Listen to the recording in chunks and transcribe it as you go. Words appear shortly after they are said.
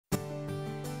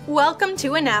Welcome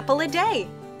to An Apple a Day,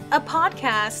 a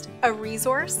podcast, a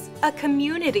resource, a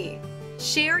community.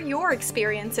 Share your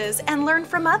experiences and learn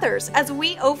from others as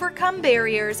we overcome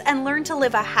barriers and learn to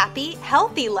live a happy,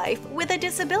 healthy life with a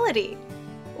disability.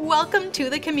 Welcome to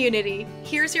the community.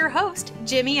 Here's your host,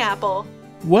 Jimmy Apple.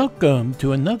 Welcome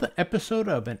to another episode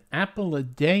of An Apple a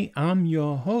Day. I'm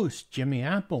your host, Jimmy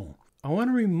Apple. I want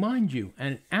to remind you,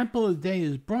 An Apple a Day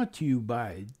is brought to you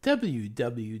by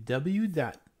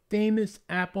www.famousapple.com.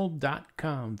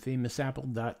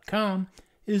 Famousapple.com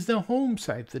is the home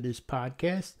site for this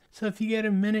podcast, so if you get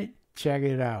a minute, check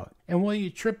it out. And while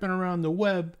you're tripping around the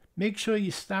web, make sure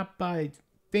you stop by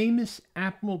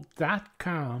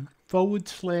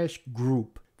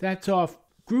famousapple.com/group. That's our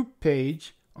group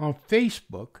page on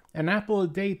Facebook, an Apple a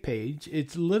Day page.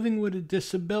 It's Living with a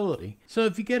Disability. So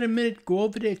if you get a minute, go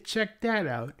over there, check that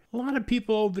out. A lot of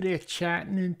people over there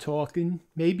chatting and talking.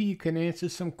 Maybe you can answer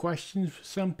some questions for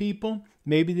some people.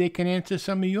 Maybe they can answer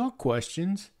some of your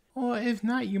questions. Or if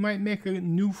not, you might make a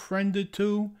new friend or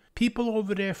two. People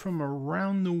over there from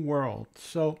around the world.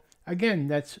 So again,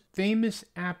 that's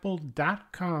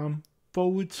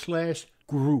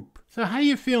famousapple.com/group. So how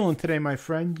you feeling today, my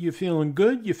friend? You feeling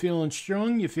good? You feeling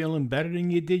strong? You feeling better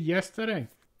than you did yesterday?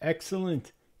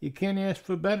 Excellent. You can't ask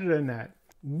for better than that.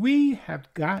 We have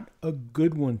got a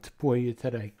good one for you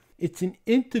today. It's an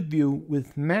interview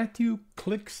with Mathew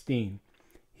Klickstein.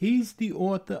 He's the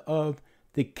author of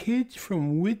The Kids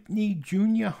from Widney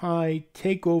Junior High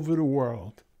Take Over the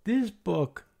World. This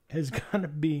book has got to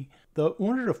be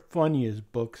one of the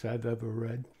funniest books I've ever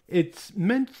read. It's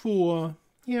meant for,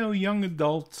 young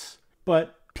adults,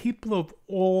 but people of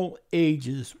all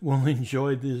ages will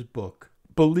enjoy this book.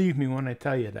 Believe me when I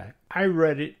tell you that. I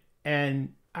read it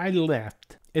and I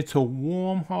laughed. It's a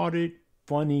warm-hearted,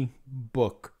 funny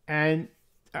book. And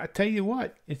I tell you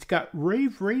what, it's got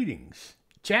rave ratings.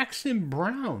 Jackson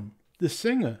Browne, the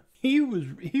singer, he was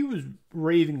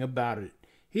raving about it.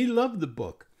 He loved the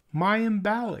book. Mayim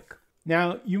Bialik.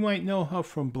 Now, you might know her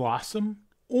from Blossom,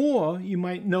 or you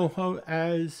might know her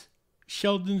as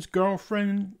Sheldon's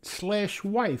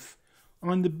girlfriend/wife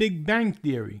on The Big Bang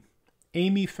Theory,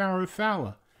 Amy Farrah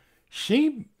Fowler.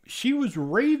 She was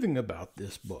raving about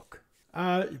this book.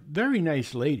 Very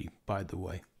nice lady, by the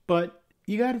way. But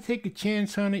you got to take a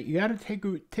chance on it. You got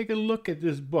to take a look at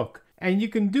this book. And you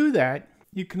can do that.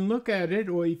 You can look at it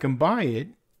or you can buy it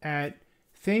at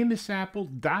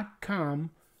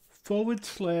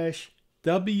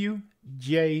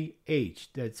famousapple.com/WJH.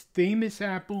 That's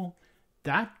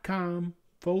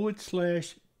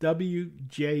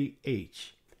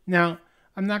famousapple.com/WJH. Now,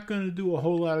 I'm not going to do a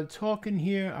whole lot of talking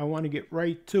here. I want to get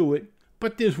right to it.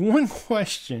 But there's one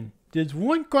question. I'm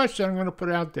going to put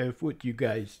out there with you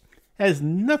guys. It has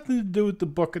nothing to do with the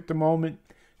book at the moment.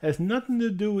 It has nothing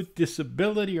to do with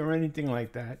disability or anything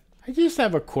like that. I just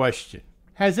have a question.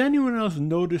 Has anyone else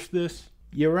noticed this?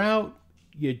 You're out,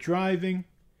 you're driving,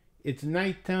 it's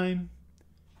nighttime,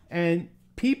 and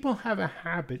people have a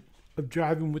habit of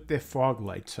driving with their fog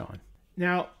lights on.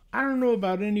 Now, I don't know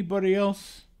about anybody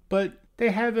else, but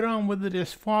they have it on whether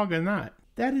there's fog or not.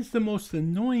 That is the most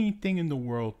annoying thing in the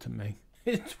world to me.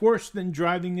 It's worse than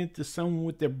driving into someone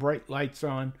with their bright lights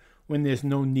on when there's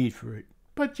no need for it.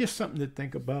 But just something to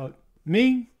think about.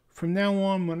 Me, from now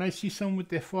on, when I see someone with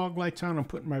their fog lights on, I'm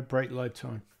putting my bright lights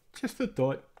on. Just a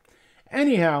thought.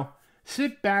 Anyhow,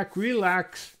 sit back,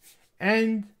 relax,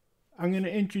 and I'm going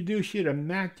to introduce you to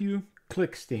Mathew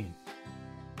Klickstein.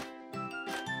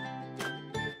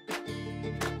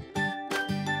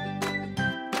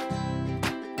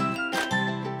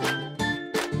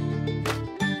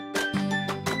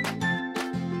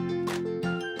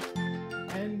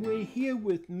 And we're here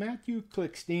with Mathew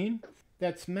Klickstein.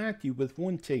 That's Matthew with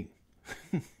one T.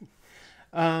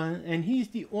 And he's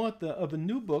the author of a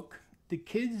new book, The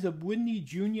Kids of Widney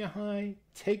Junior High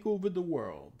Take Over the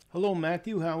World. Hello,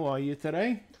 Matthew. How are you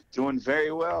today? Doing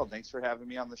very well. Thanks for having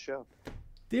me on the show.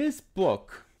 This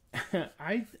book,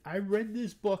 I read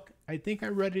this book. I think I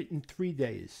read it in 3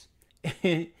 days.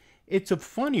 It's a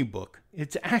funny book.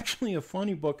 It's actually a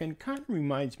funny book and kind of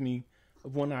reminds me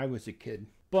of when I was a kid.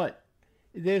 But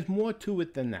there's more to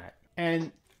it than that.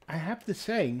 And I have to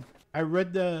say, I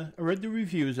read the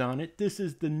reviews on it. This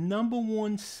is the number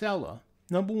one bestseller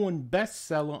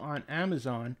on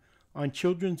Amazon on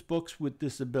children's books with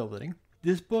disability.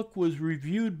 This book was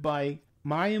reviewed by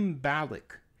Mayim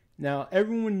Bialik. Now,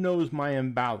 everyone knows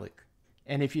Mayim Bialik.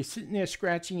 And if you're sitting there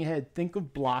scratching your head, think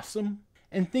of Blossom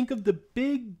and think of The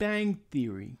Big Bang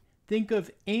Theory. Think of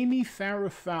Amy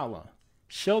Farrah Fowler,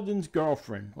 Sheldon's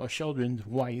girlfriend or Sheldon's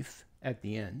wife at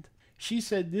the end. She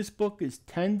said this book is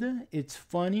tender, it's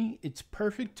funny, it's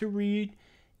perfect to read,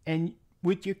 and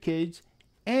with your kids,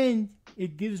 and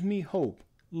it gives me hope.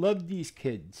 Love these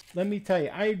kids. Let me tell you,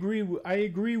 I agree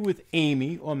with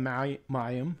Amy or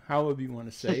Mayim, however you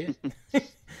want to say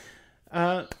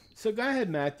it. So go ahead,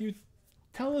 Matthew.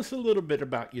 Tell us a little bit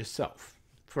about yourself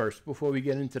first before we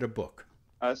get into the book.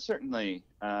 Certainly.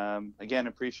 Again,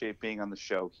 appreciate being on the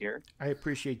show here. I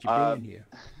appreciate you being here.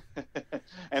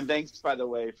 And thanks, by the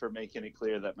way, for making it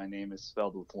clear that my name is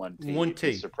spelled with one T. One You'd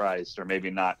T. be surprised, or maybe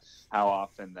not, how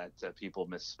often that people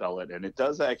misspell it, and it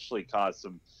does actually cause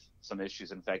some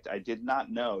issues. In fact, I did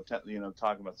not know,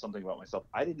 talking about something about myself,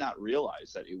 I did not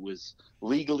realize that it was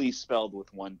legally spelled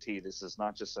with one T. This is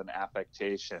not just an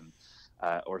affectation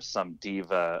or some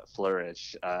diva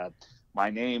flourish. My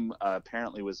name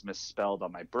apparently was misspelled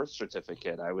on my birth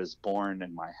certificate. I was born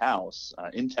in my house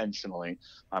intentionally.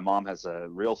 My mom has a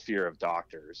real fear of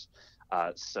doctors.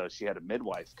 So she had a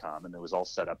midwife come, and it was all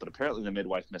set up. But apparently the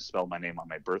midwife misspelled my name on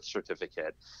my birth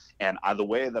certificate. And the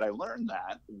way that I learned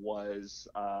that was,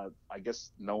 I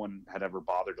guess no one had ever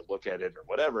bothered to look at it or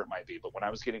whatever it might be. But when I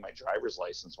was getting my driver's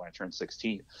license when I turned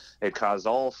 16, it caused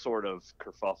all sort of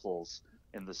kerfuffles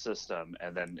in the system.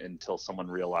 And then until someone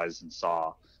realized and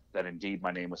saw that indeed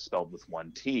my name was spelled with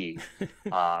one T,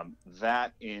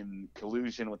 that in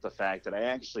collusion with the fact that I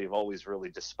actually have always really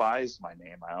despised my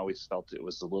name. I always felt it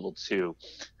was a little too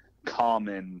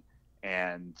common,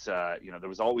 and there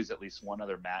was always at least one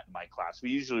other Matt in my class.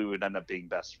 We usually would end up being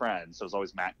best friends. So it was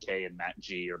always Matt K and Matt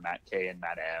G, or Matt K and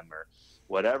Matt M, or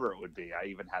whatever it would be. I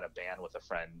even had a band with a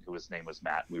friend whose name was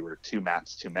Matt. We were two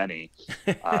Matts too many.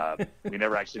 We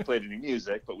never actually played any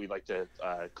music, but we like to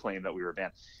claim that we were a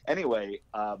band. Anyway,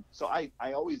 so I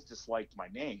always disliked my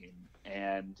name,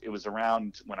 and it was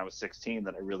around when I was 16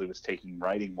 that I really was taking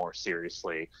writing more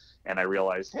seriously, and I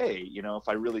realized, hey, if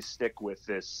I really stick with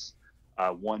this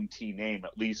one T name,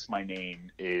 at least my name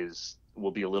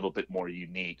will be a little bit more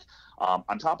unique.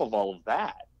 On top of all of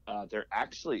that, there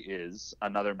actually is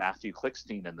another Mathew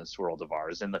Klickstein in this world of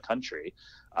ours, in the country.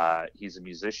 He's a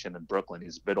musician in Brooklyn.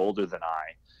 He's a bit older than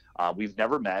I. We've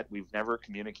never met. We've never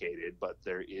communicated, but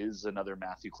there is another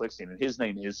Mathew Klickstein, and his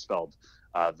name is spelled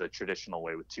the traditional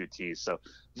way with two T's. So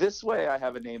this way I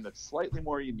have a name that's slightly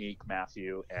more unique,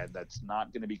 Matthew, and that's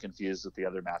not going to be confused with the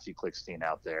other Mathew Klickstein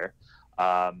out there.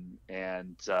 I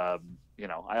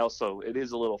also, it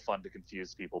is a little fun to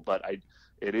confuse people, but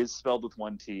it is spelled with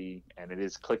one T, and it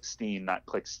is Klickstein, not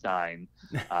Klickstein.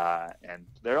 And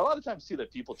there are a lot of times too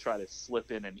that people try to slip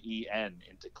in an EN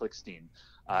into Klickstein,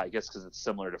 I guess because it's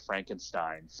similar to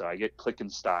Frankenstein. So I get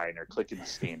Klickenstein or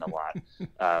Klickenstein a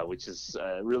lot, which has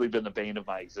really been the bane of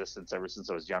my existence ever since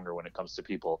I was younger when it comes to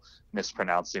people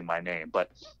mispronouncing my name.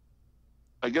 But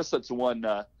I guess that's one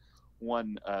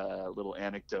little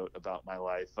anecdote about my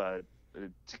life.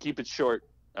 To keep it short,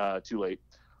 too late.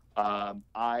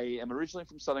 I am originally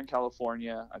from Southern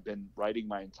California. I've been writing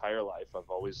my entire life. I've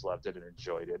always loved it and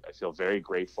enjoyed it. I feel very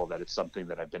grateful that it's something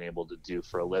that I've been able to do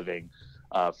for a living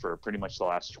for pretty much the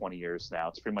last 20 years now.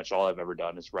 It's pretty much all I've ever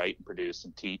done is write and produce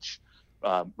and teach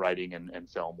writing and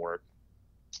film work.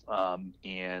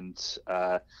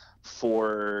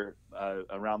 For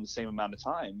around the same amount of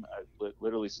time,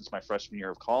 literally since my freshman year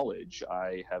of college,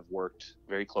 I have worked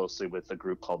very closely with a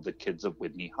group called the Kids of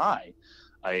Widney High.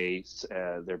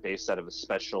 They're based out of a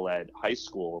special ed high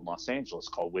school in Los Angeles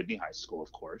called Widney High School,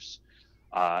 of course.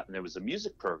 And there was a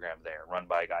music program there run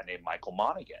by a guy named Michael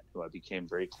Monaghan, who I became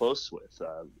very close with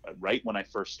right when I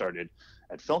first started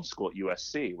at film school at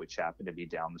USC, which happened to be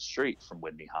down the street from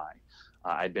Widney High.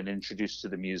 I'd been introduced to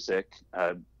the music,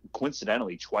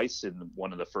 coincidentally, twice in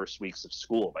one of the first weeks of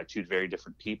school by two very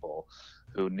different people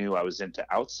who knew I was into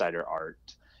outsider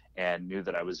art and knew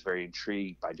that I was very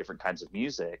intrigued by different kinds of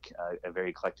music, a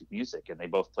very eclectic music. And they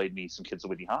both played me some Kids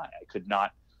of Widney High. I could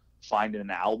not find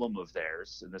an album of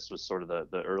theirs, and this was sort of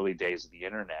the early days of the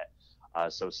internet.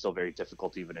 So it's still very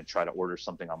difficult even to try to order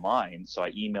something online. So I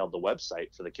emailed the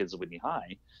website for the Kids of Widney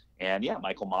High. And yeah,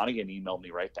 Michael Monaghan emailed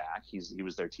me right back. He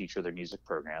was their teacher, their music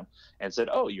program, and said,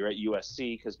 "Oh, you're at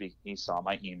USC," because he saw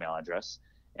my email address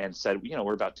and said,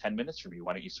 "We're about 10 minutes from you.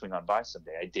 Why don't you swing on by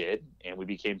someday?" I did, and we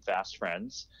became fast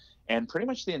friends. And pretty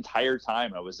much the entire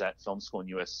time I was at film school in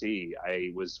USC,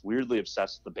 I was weirdly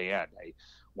obsessed with the band. I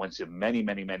went to many,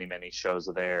 many, many, many shows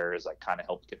of theirs. I kind of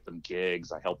helped get them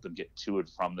gigs. I helped them get to and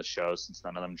from the show since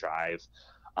none of them drive.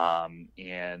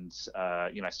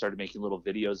 I started making little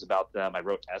videos about them. I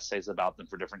wrote essays about them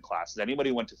for different classes. Anybody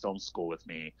who went to film school with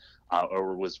me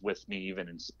or was with me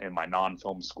even in my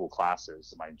non-film school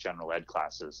classes, my general ed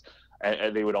classes,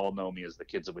 and they would all know me as the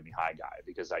Kids of Widney High guy,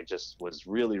 because I just was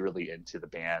really, really into the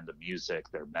band, the music,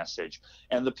 their message,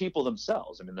 and the people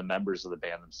themselves. I mean, the members of the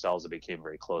band themselves I became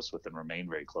very close with and remained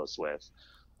very close with.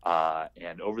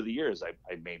 And over the years, I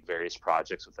made various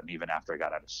projects with them, even after I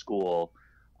got out of school.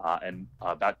 And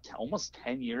about almost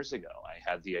 10 years ago, I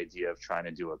had the idea of trying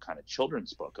to do a kind of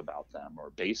children's book about them or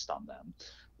based on them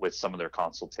with some of their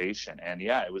consultation. And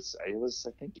yeah, it was I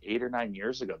think 8 or 9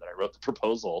 years ago that I wrote the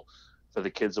proposal for the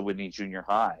kids of Widney Junior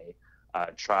High.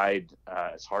 Tried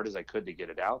as hard as I could to get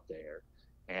it out there.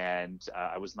 And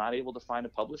I was not able to find a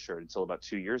publisher until about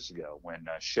 2 years ago when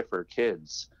Schiffer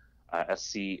Kids,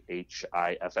 SCHIFFER,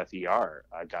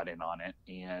 got in on it.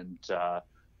 And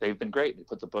they've been great. They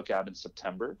put the book out in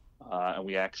September. And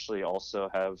we actually also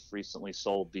have recently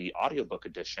sold the audiobook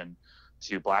edition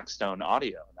to Blackstone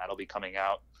Audio. And that'll be coming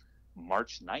out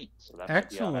March 9th. So that might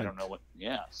be out. I don't know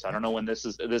so I don't know when this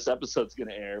episode's going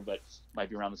to air, but might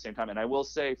be around the same time. And I will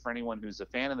say, for anyone who's a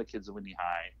fan of the Kids of Widney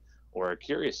High or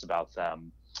curious about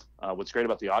them, what's great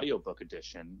about the audiobook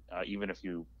edition, even if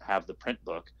you have the print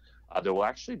book, there will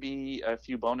actually be a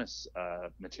few bonus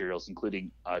materials,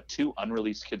 including 2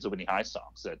 unreleased Kids of Widney High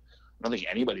songs that I don't think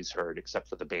anybody's heard except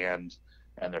for the band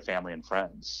and their family and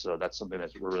friends. So that's something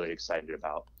that we're really excited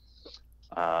about.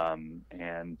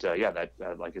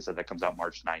 Like I said, that comes out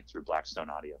March 9th through Blackstone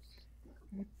Audio.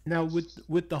 Now,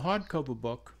 with the hardcover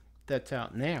book that's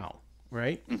out now,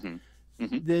 right? Mm-hmm.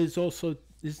 Mm-hmm. There's also,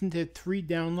 isn't there 3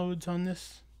 downloads on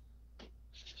this?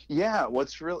 Yeah,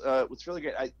 what's really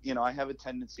great, I have a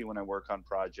tendency when I work on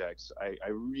projects, I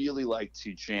really like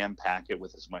to jam pack it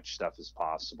with as much stuff as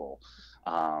possible.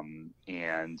 And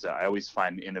I always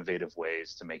find innovative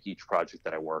ways to make each project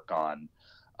that I work on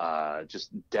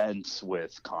just dense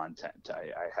with content.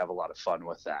 I have a lot of fun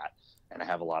with that, and I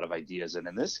have a lot of ideas. And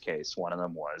in this case, one of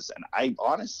them was, and I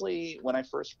honestly, when I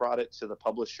first brought it to the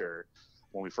publisher,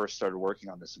 when we first started working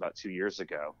on this about 2 years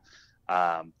ago,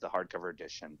 the hardcover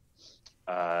edition,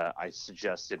 I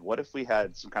suggested, what if we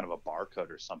had some kind of a barcode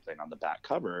or something on the back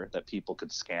cover that people could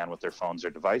scan with their phones or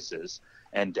devices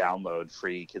and download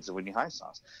free Kids of Widney High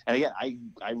songs? And again,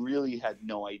 I really had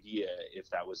no idea if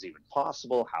that was even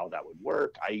possible, how that would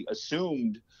work. I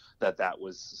assumed that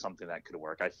was something that could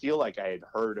work. I feel like I had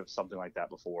heard of something like that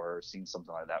before, or seen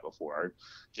something like that before.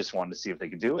 Just wanted to see if they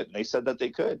could do it, and they said that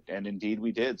they could, and indeed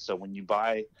we did. So when you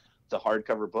buy the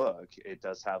hardcover book, it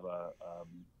does have a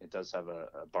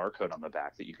barcode on the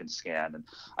back that you can scan, and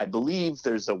I believe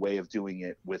there's a way of doing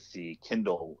it with the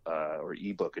Kindle or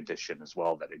ebook edition as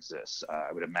well that exists.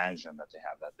 I would imagine that they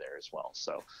have that there as well,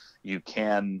 so you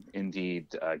can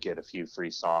indeed get a few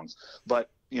free songs. But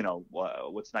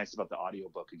what's nice about the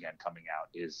audiobook again coming out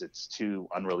is it's 2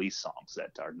 unreleased songs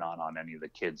that are not on any of the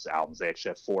kids' albums. They actually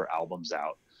have 4 albums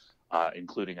out,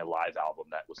 including a live album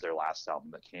that was their last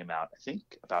album that came out, I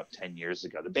think, about 10 years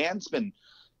ago. The band's been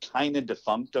kind of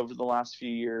defunct over the last few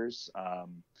years.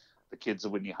 The Kids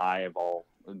of Widney High have all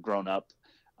grown up.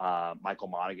 Michael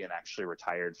Monaghan actually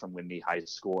retired from Widney High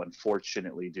School.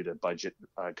 Unfortunately, due to budget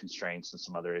constraints and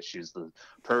some other issues, the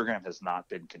program has not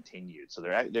been continued. So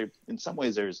they're in some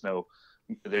ways, there's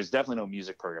definitely no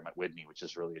music program at Widney, which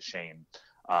is really a shame.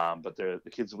 But the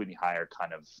Kids of Widney High are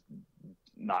kind of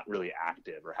not really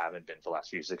active, or haven't been for the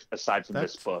last few years, aside from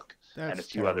this book and a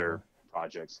few other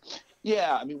projects.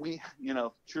 Yeah, I mean,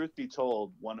 truth be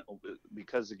told,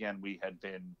 because again,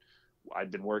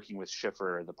 I'd been working with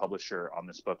Schiffer, the publisher, on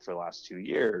this book for the last 2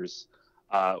 years.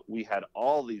 We had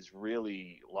all these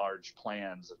really large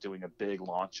plans of doing a big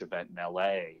launch event in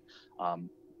LA,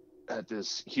 at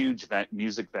this huge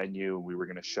music venue. We were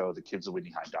going to show the Kids of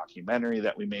Widney High documentary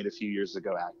that we made a few years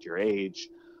ago, Act Your Age.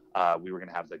 We were going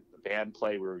to have the band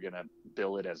play. We were going to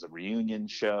bill it as a reunion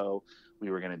show. We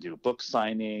were going to do a book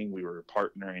signing. We were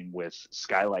partnering with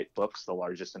Skylight Books, the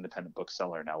largest independent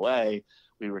bookseller in LA.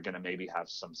 We were going to maybe have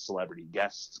some celebrity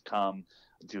guests come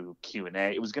do Q&A.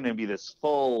 It was going to be this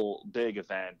full big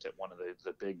event at one of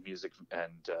the big music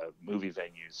and movie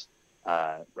venues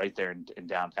right there in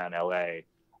downtown LA.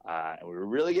 And we were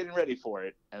really getting ready for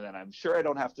it. And then I'm sure I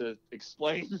don't have to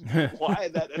explain why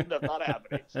that ended up not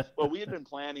happening. But we had been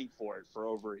planning for it for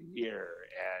over a year.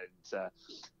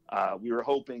 And we were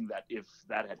hoping that if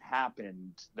that had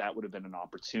happened, that would have been an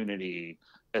opportunity,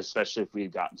 especially if we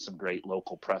had gotten some great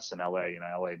local press in LA,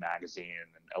 LA Magazine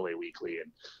and LA Weekly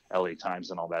and LA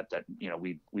Times and all that,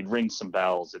 we'd ring some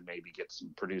bells and maybe get some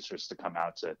producers to come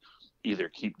out to either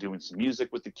keep doing some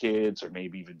music with the kids, or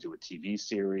maybe even do a TV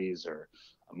series or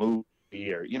a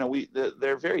movie, or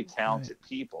they're very talented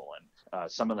people,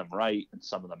 and some of them write and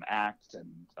some of them act, and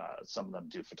some of them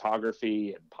do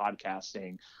photography and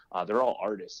podcasting. They're all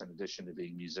artists in addition to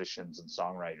being musicians and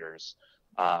songwriters,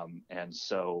 and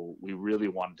so we really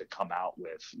wanted to come out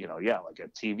with like a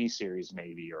TV series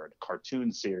maybe, or a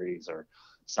cartoon series, or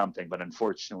something. But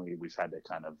unfortunately, we've had to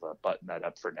kind of button that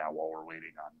up for now while we're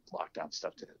waiting on lockdown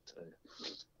stuff to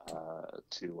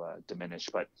diminish.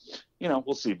 But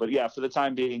we'll see. But yeah, for the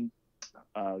time being,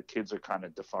 kids are kind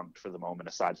of defunct for the moment,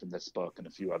 aside from this book and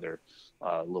a few other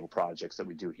little projects that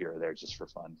we do here or there just for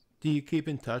fun. Do you keep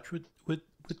in touch with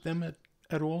them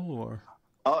at all, or?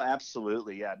 Oh,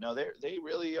 absolutely. Yeah, no, they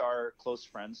really are close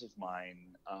friends of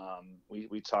mine.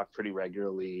 We talk pretty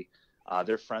regularly.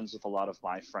 They're friends with a lot of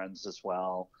my friends as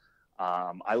well.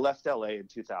 I left LA in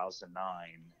 2009,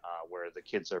 where the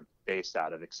kids are based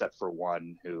out of, except for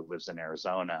one who lives in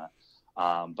Arizona.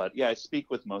 But yeah, I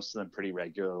speak with most of them pretty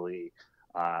regularly.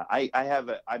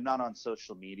 I'm not on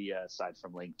social media aside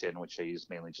from LinkedIn, which I use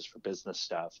mainly just for business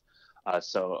stuff.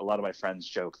 So a lot of my friends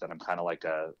joke that I'm kind of like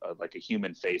a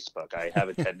human Facebook.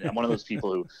 I'm one of those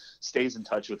people who stays in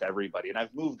touch with everybody, and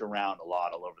I've moved around a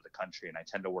lot all over the country, and I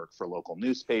tend to work for local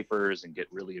newspapers and get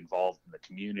really involved in the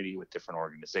community with different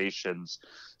organizations.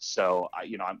 So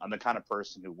I'm the kind of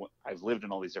person who, I've lived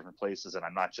in all these different places, and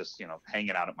I'm not just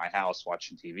hanging out at my house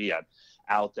watching TV. I'm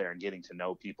out there and getting to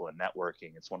know people and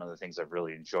networking. It's one of the things I've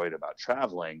really enjoyed about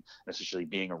traveling, especially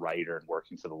being a writer and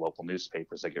working for the local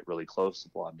newspapers. I get really close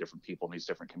with a lot of different people in these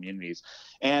different communities.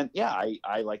 And yeah,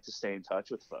 I like to stay in touch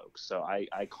with folks. So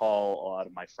I call a lot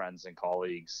of my friends and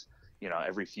colleagues,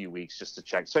 every few weeks just to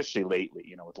check, especially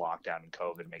lately, with lockdown and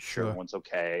COVID, make sure everyone's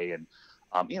okay. And,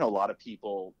 a lot of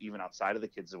people, even outside of the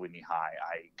kids at Widney High,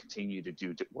 I continue to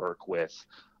do work with.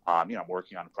 I'm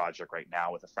working on a project right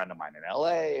now with a friend of mine in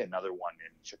LA, another one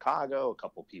in Chicago, a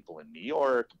couple people in New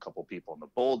York, a couple people in the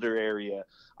Boulder area.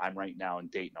 I'm right now in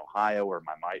Dayton, Ohio, where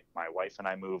my wife and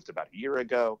I moved about a year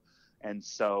ago. And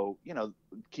so,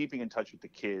 keeping in touch with the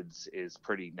kids is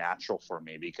pretty natural for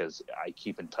me because I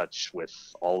keep in touch with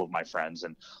all of my friends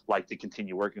and like to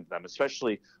continue working with them,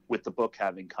 especially with the book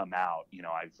having come out.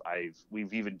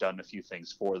 We've even done a few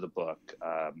things for the book,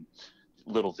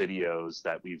 little videos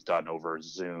that we've done over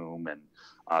Zoom and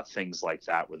things like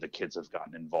that, where the kids have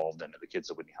gotten involved in it. The kids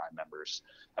of Widney High members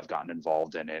have gotten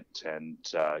involved in it. And,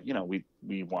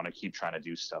 we want to keep trying to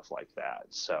do stuff like that.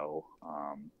 So,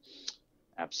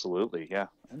 absolutely. Yeah.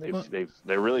 And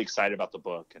they're really excited about the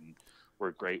book, and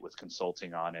we're great with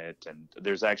consulting on it. And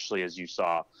there's actually, as you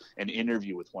saw, an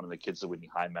interview with one of the kids of Widney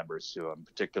High members who I'm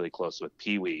particularly close with,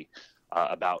 Pee Wee,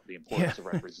 about the importance of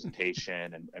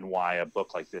representation and why a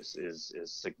book like this is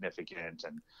significant.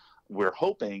 And we're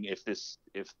hoping if this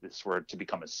were to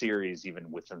become a series, even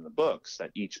within the books,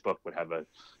 that each book would have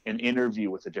an interview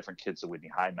with a different Kids of Widney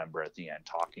High member at the end,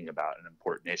 talking about an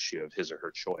important issue of his or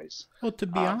her choice. Well, to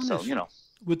be honest,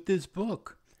 with this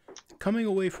book, coming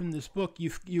away from this book,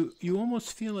 you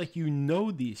almost feel like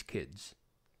these kids.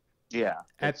 Yeah,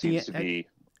 it seems to be.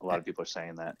 A lot of people are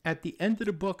saying that. At the end of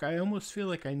the book, I almost feel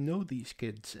like I know these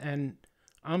kids, and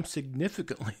I'm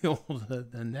significantly older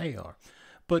than they are.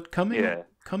 But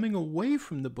coming away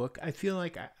from the book, I feel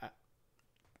like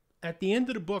at the end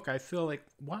of the book, I feel like,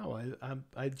 wow,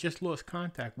 I just lost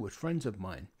contact with friends of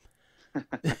mine.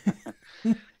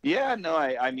 Yeah, no,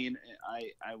 I mean,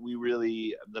 we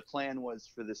really, the plan was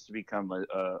for this to become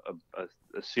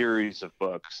a series of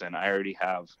books, and I already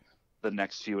have the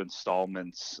next few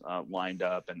installments lined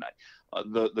up. And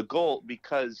the goal,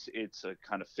 because it's a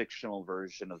kind of fictional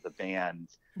version of the band,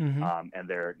 and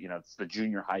they're, it's the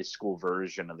junior high school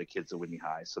version of the Kids of Widney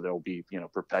High. So there'll be,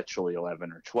 perpetually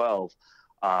 11 or 12,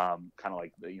 kind of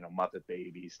like the, Muppet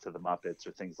Babies to the Muppets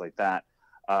or things like that.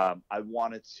 I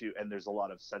wanted to, and there's a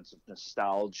lot of sense of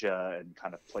nostalgia and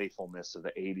kind of playfulness of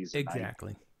the 80s and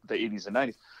 90s, the 80s and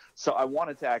 90s. So I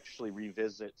wanted to actually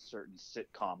revisit certain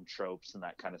sitcom tropes and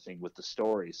that kind of thing with the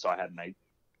story. So I had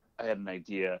an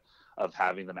idea of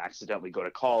having them accidentally go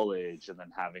to college, and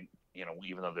then having,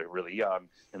 even though they're really young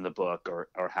in the book,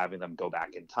 or having them go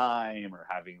back in time, or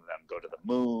having them go to the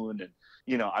moon. And,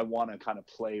 I want to kind of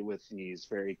play with these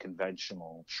very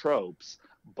conventional tropes,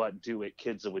 but do it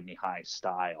Kids of Widney High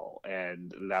style.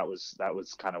 And that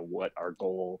was kind of what our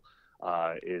goal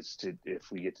is, to,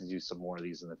 if we get to do some more of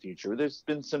these in the future. There's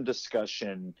been some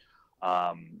discussion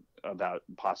about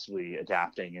possibly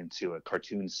adapting into a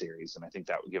cartoon series, and I think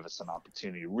that would give us an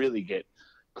opportunity to really get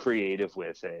creative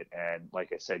with it. And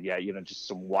like I said, just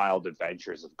some wild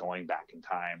adventures of going back in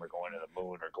time, or going to the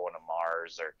moon, or going to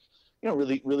Mars, or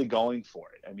really going for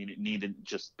it. I mean, it needn't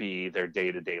just be their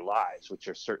day-to-day lives, which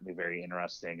are certainly very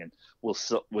interesting and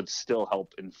would still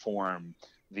help inform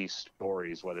these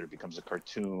stories, whether it becomes a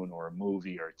cartoon or a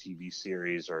movie or a TV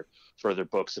series or further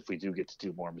books, if we do get to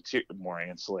do more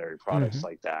ancillary products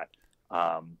like that.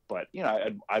 But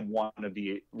I'd want to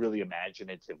be really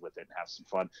imaginative with it and have some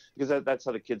fun, because that's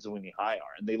how the Kids of Widney High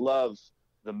are, and they love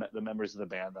the members of the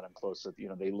band that I'm close with.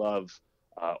 They love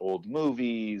old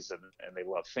movies, and they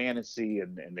love fantasy,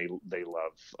 and they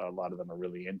love, a lot of them are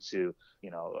really into,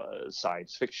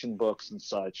 science fiction books and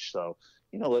such. So,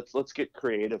 let's get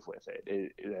creative with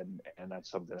it, and that's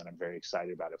something that I'm very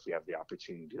excited about if we have the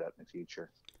opportunity to do that in the future.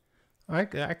 I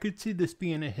could see this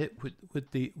being a hit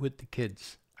with the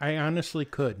kids. I honestly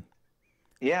could.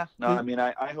 Yeah, no, I mean,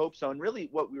 I hope so. And really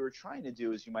what we were trying to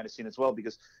do, is, you might have seen as well,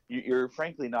 because you're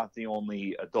frankly not the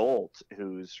only adult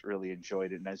who's really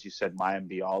enjoyed it. And as you said, Mayim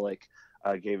Bialik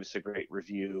gave us a great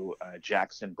review.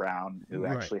 Jackson Brown, who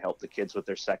actually helped the kids with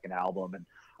their second album. And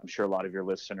I'm sure a lot of your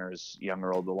listeners, young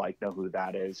or old alike, know who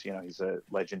that is. He's a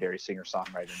legendary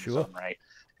singer-songwriter in his own right.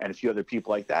 And a few other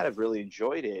people like that have really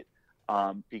enjoyed it,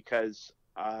 because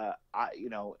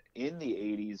in the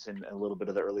 80s and a little bit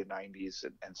of the early 90s,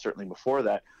 and certainly before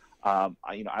that,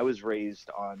 I was raised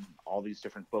on all these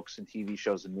different books and TV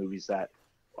shows and movies that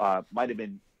might have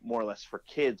been more or less for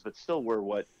kids, but still were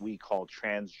what we call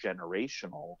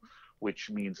transgenerational,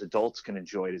 which means adults can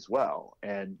enjoy it as well.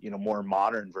 And, more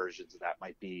modern versions of that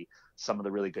might be some of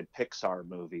the really good Pixar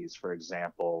movies, for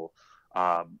example,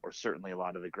 or certainly a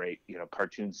lot of the great,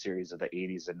 cartoon series of the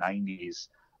 80s and 90s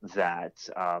that,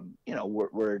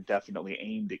 were definitely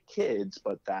aimed at kids,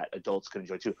 but that adults can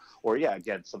enjoy too. Or,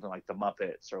 again, something like The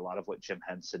Muppets, or a lot of what Jim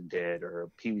Henson did, or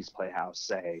Pee-wee's Playhouse,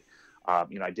 say.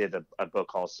 I did a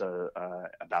book also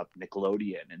about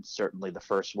Nickelodeon, and certainly the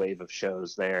first wave of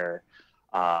shows there,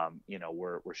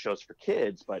 were shows for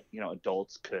kids, but,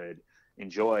 adults could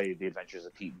enjoy The Adventures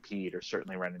of Pete and Pete, or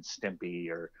certainly Ren and Stimpy,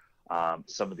 or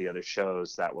some of the other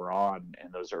shows that were on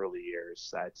in those early years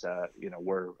that,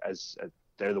 were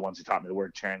they're the ones who taught me the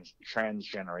word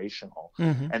transgenerational.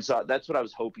 Mm-hmm. And so that's what I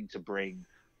was hoping to bring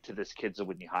to this Kids of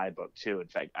Whitney High book too. In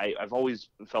fact, I've always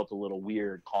felt a little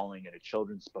weird calling it a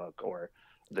children's book, or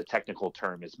the technical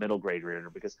term is middle grade reader,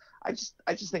 because I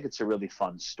just think it's a really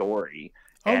fun story.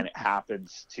 And it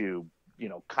happens to,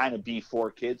 kind of be for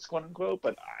kids, quote unquote,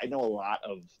 but I know a lot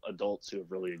of adults who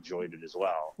have really enjoyed it as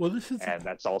well. Well,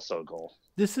 that's also a goal.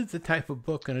 This is the type of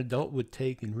book an adult would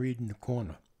take and read in the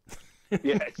corner.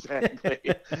 Yeah, exactly.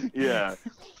 Yeah.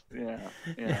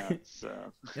 So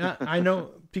yeah, I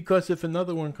know, because if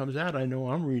another one comes out, I know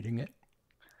I'm reading it.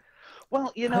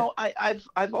 Well,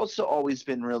 I've also always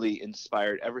been really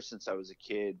inspired ever since I was a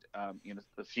kid.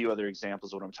 A few other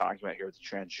examples of what I'm talking about here with the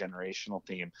transgenerational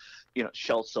theme.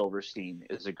 Shel Silverstein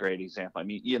is a great example. I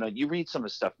mean, you read some of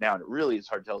the stuff now, and it really is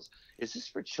hard to tell, is this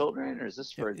for children or is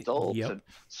this for adults? Yep. And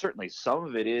certainly some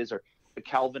of it is, or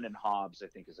Calvin and Hobbes, I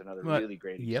think, is another really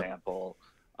great example.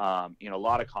 A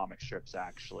lot of comic strips,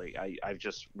 actually. I've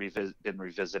just been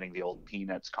revisiting the old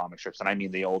Peanuts comic strips, and I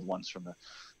mean the old ones from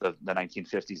the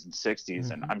 1950s and 60s,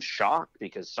 mm-hmm. and I'm shocked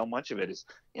because so much of it is,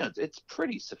 it's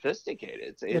pretty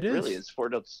sophisticated. It really is for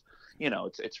adults.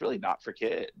 It's really not for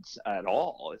kids at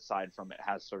all, aside from it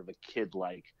has sort of a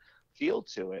kid-like feel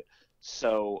to it.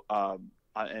 So,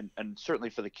 and certainly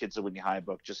for the Kids of Whitney High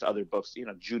book, just other books,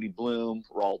 Judy Blume,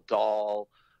 Roald Dahl,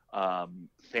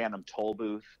 Phantom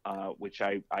Tollbooth, which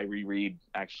I reread.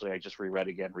 Actually, I just reread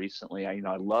again recently. I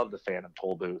love the Phantom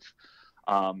Tollbooth.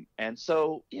 And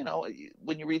so,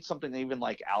 when you read something even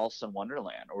like Alice in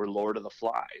Wonderland or Lord of the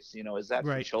Flies, is that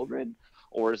for children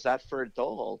or is that for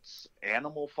adults?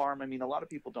 Animal Farm. I mean, a lot of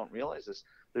people don't realize this.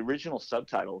 The original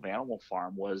subtitle of Animal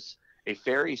Farm was a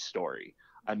fairy story.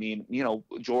 I mean,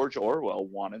 George Orwell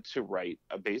wanted to write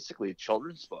basically a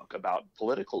children's book about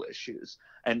political issues,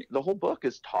 and the whole book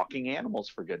is talking animals,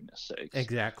 for goodness sakes.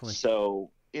 Exactly.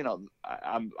 So,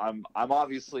 I'm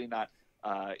obviously not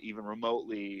even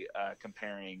remotely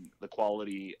comparing the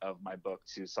quality of my book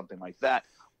to something like that,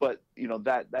 but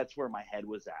that's where my head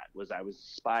was at. I was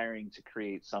aspiring to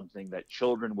create something that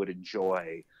children would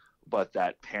enjoy, but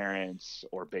that parents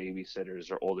or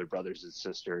babysitters or older brothers and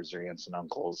sisters or aunts and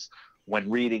uncles,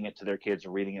 when reading it to their kids or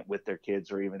reading it with their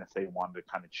kids, or even if they wanted to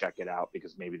kind of check it out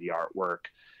because maybe the artwork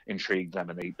intrigued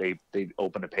them and they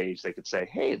open a page, they could say,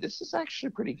 hey, this is actually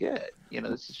pretty good.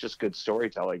 This is just good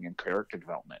storytelling and character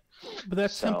development. But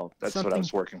that's what I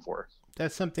was working for.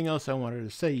 That's something else I wanted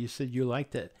to say. You said you like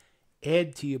to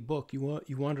add to your book. You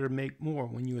wanted to make more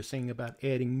when you were saying about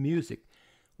adding music.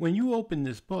 When you open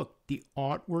this book, the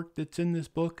artwork that's in this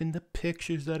book and the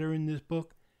pictures that are in this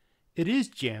book, it is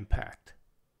jam-packed.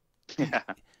 Yeah.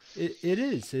 It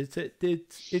is.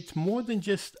 It's more than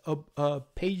just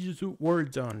pages with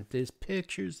words on it. There's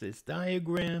pictures, there's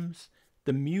diagrams,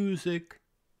 the music.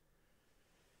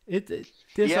 There's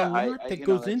a lot that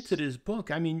goes into this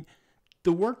book. I mean,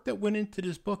 the work that went into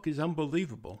this book is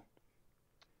unbelievable.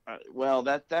 Well,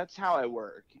 that's how I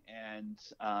work, and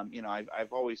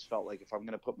I've always felt like if I'm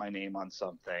going to put my name on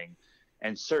something,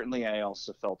 And certainly I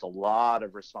also felt a lot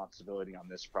of responsibility on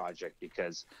this project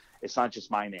because it's not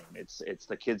just my name. It's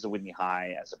the kids of Widney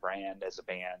High as a brand, as a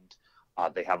band.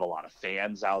 They have a lot of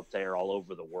fans out there all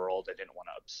over the world. I didn't want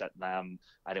to upset them.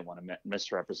 I didn't want to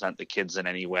misrepresent the kids in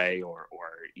any way, or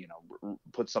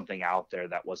put something out there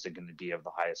that wasn't going to be of the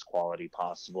highest quality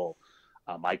possible.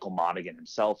 Michael Monaghan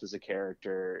himself is a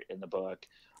character in the book.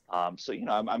 So,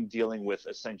 I'm dealing with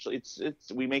essentially,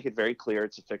 we make it very clear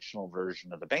it's a fictional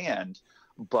version of the band,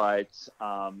 but,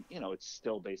 it's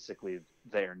still basically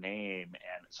their name.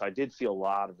 And so I did feel a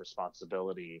lot of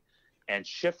responsibility. And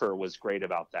Schiffer was great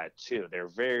about that too. They're a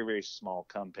very, very small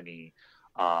company,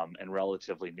 and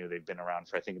relatively new. They've been around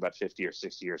for, I think, about 50 or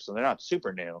 60 years. So they're not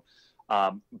super new.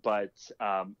 But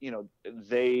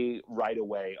they right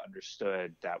away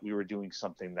understood that we were doing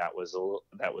something that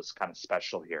was kind of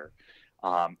special here.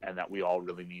 And that we all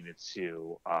really needed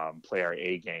to play our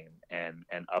A game and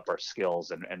up our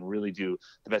skills and really do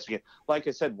the best we can. Like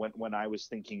I said, when I was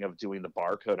thinking of doing the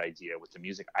barcode idea with the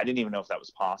music, I didn't even know if that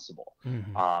was possible.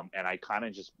 Mm-hmm. And I kind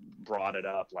of just brought it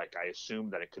up, like I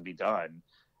assumed that it could be done.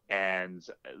 And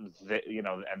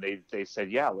they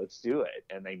said, yeah, let's do it.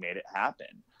 And they made it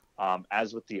happen.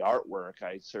 As with the artwork,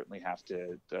 I certainly have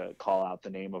to call out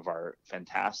the name of our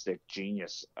fantastic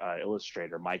genius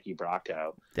illustrator, Mikey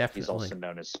Bracco. Definitely. He's also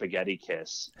known as Spaghetti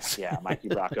Kiss. Yeah, Mikey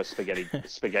Bracco,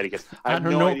 Spaghetti Kiss. I have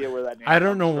no idea where that name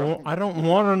comes from. I don't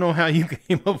want to know how you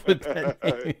came up with that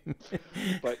name.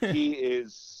 But he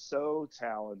is so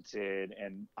talented,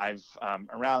 and I've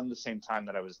around the same time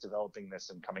that I was developing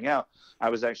this and coming out, I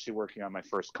was actually working on my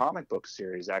first comic book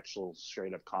series, actual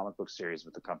straight up comic book series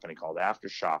with a company called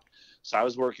Aftershock. So I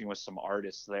was working with some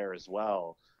artists there as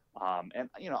well. And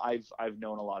I've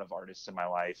known a lot of artists in my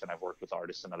life, and I've worked with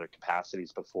artists in other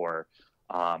capacities before,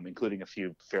 including a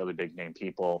few fairly big name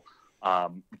people.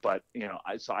 But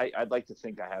I'd like to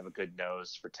think I have a good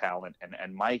nose for talent,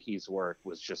 and Mikey's work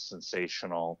was just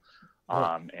sensational.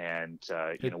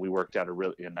 We worked out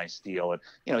a nice deal.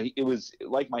 And, it was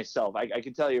like myself. I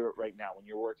can tell you right now, when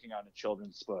you're working on a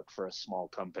children's book for a small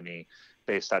company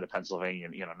based out of Pennsylvania,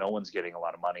 no one's getting a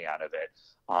lot of money out of it.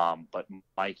 But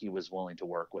Mikey was willing to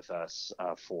work with us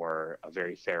for a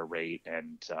very fair rate.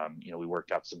 And, we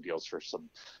worked out some deals for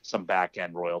some back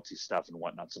end royalty stuff and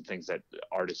whatnot, some things that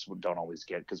artists don't always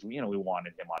get because, we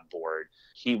wanted him on board.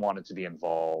 He wanted to be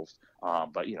involved.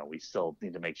 But, we still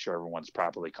need to make sure everyone's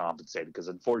properly compensated because,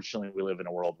 unfortunately, we live in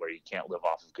a world where you can't live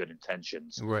off of good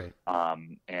intentions. Right.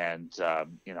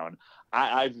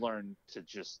 I've learned to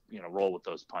just, roll with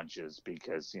those punches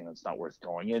because, it's not worth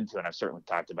going into. And I've certainly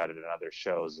talked about it in other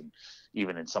shows and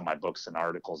even in some of my books and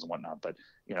articles and whatnot. But,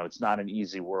 it's not an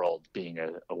easy world being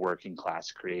a working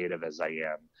class creative as I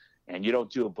am. And you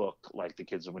don't do a book like The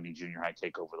Kids of Widney Junior High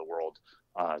Take Over the World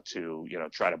to,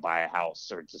 try to buy a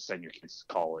house or to send your kids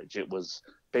to college. It was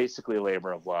basically a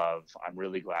labor of love. I'm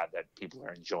really glad that people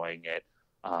are enjoying it.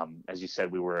 As you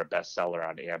said, we were a bestseller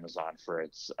on Amazon for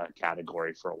its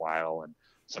category for a while. And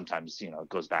sometimes, it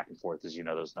goes back and forth. As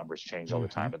those numbers change all the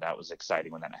time. But that was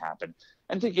exciting when that happened.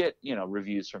 And to get,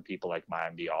 reviews from people like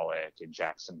Mayim Bialik and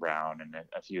Jackson Brown and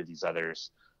a few of these others,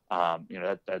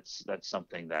 that's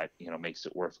something that, makes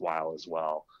it worthwhile as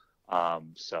well.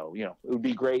 So, it would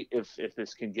be great if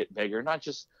this can get bigger, not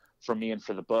just for me and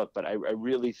for the book, but I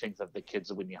really think that the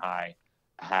kids of Widney High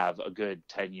have a good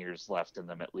 10 years left in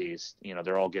them at least.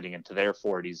 They're all getting into their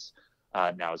 40s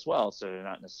now as well, so they're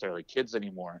not necessarily kids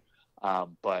anymore.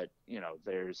 But,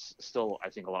 there's still, I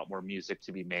think, a lot more music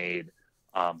to be made.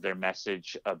 Their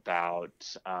message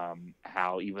about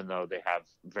how even though they have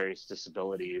various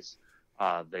disabilities,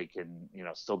 they can,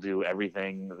 still do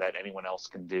everything that anyone else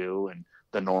can do and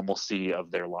the normalcy of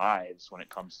their lives when it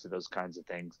comes to those kinds of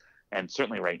things. And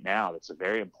certainly right now, that's a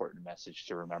very important message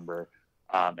to remember.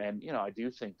 And, I do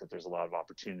think that there's a lot of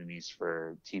opportunities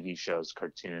for TV shows,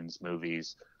 cartoons,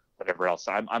 movies, whatever else.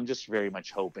 I'm just very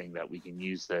much hoping that we can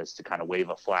use this to kind of wave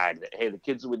a flag that, hey, the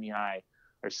kids of Widney High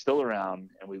are still around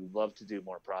and we would love to do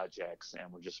more projects.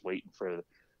 And we're just waiting for,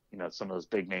 some of those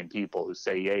big name people who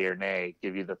say yay or nay,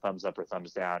 give you the thumbs up or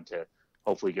thumbs down to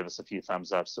hopefully give us a few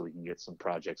thumbs up so we can get some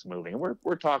projects moving. And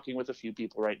we're talking with a few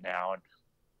people right now, and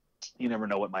you never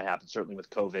know what might happen. Certainly with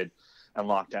COVID and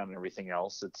lockdown and everything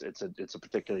else, it's a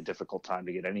particularly difficult time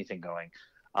to get anything going.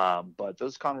 But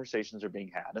those conversations are being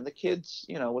had, and the kids,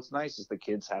 what's nice is the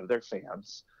kids have their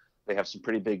fans. They have some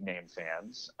pretty big name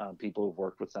fans, people who've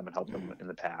worked with them and helped them in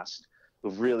the past,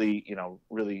 who've really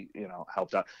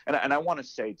helped out. And I want to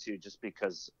say too, just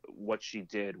because what she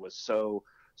did was so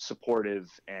supportive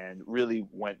and really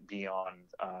went beyond,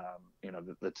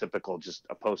 the typical just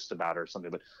a post about her or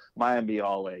something. But Maya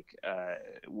Bialik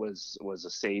was a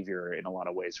savior in a lot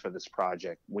of ways for this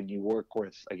project. When you work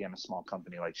with, again, a small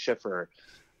company like Schiffer,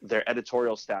 their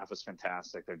editorial staff was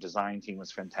fantastic. Their design team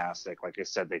was fantastic. Like I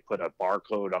said, they put a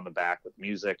barcode on the back with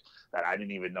music that I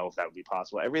didn't even know if that would be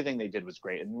possible. Everything they did was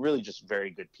great, and really just very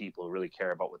good people who really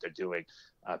care about what they're doing.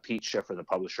 Pete Schiffer, the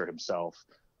publisher himself,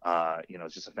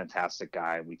 just a fantastic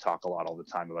guy. We talk a lot all the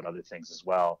time about other things as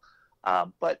well.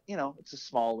 But it's a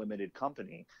small, limited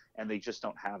company, and they just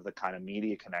don't have the kind of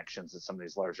media connections that some of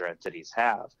these larger entities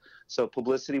have. So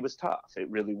publicity was tough.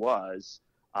 It really was.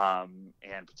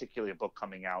 And particularly a book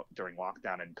coming out during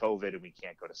lockdown and COVID, and we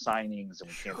can't go to signings and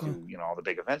we can't do, all the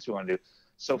big events we want to do.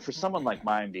 So for someone like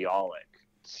Maya Bialik,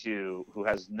 who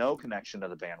has no connection to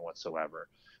the band whatsoever,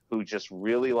 who just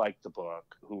really liked the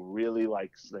book, who really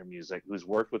likes their music, who's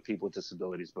worked with people with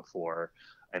disabilities before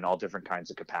in all different kinds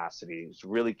of capacities,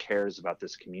 really cares about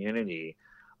this community,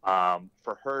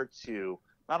 for her to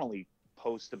not only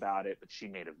post about it, but she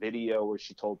made a video where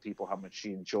she told people how much she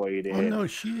enjoyed it. Oh no,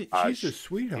 she's a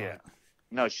sweetheart. Yeah.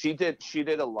 No, she did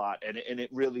a lot, and it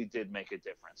really did make a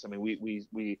difference. I mean,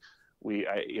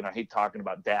 I hate talking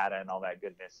about data and all that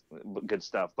good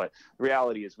stuff, but the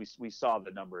reality is we saw the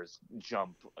numbers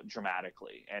jump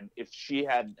dramatically, and if she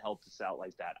hadn't helped us out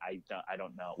like that, I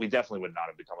don't know. We definitely would not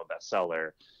have become a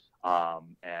bestseller.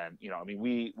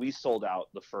 We sold out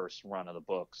the first run of the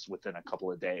books within a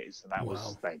couple of days, and that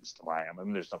was thanks to Maya. I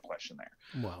mean, there's no question there.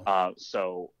 Wow.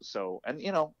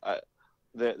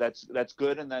 That's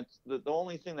good, and that's the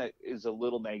only thing that is a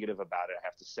little negative about it, I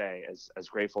have to say, as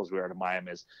grateful as we are to Maya,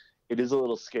 is it is a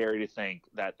little scary to think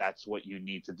that that's what you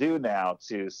need to do now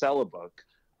to sell a book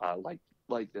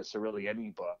like this, or really any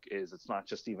book. It's not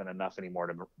just even enough anymore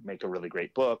to make a really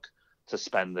great book, to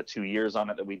spend the 2 years on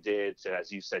it that we did, to,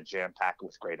 as you said, jam pack it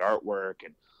with great artwork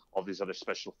and all these other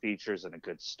special features and a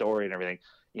good story and everything,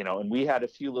 and we had a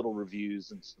few little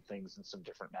reviews and some things in some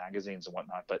different magazines and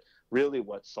whatnot, but really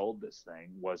what sold this thing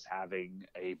was having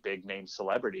a big name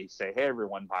celebrity say, hey,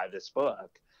 everyone, buy this book.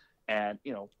 And,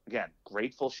 again,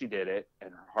 grateful she did it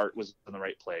and her heart was in the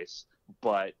right place,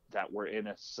 but that we're in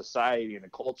a society and a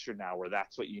culture now where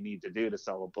that's what you need to do to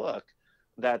sell a book.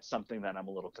 That's something that I'm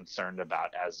a little concerned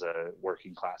about as a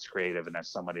working class creative, and as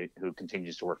somebody who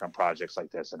continues to work on projects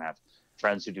like this and have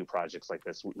friends who do projects like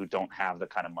this who don't have the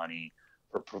kind of money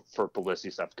for publicity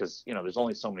stuff, because there's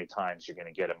only so many times you're going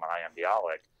to get a Maya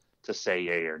Bialik to say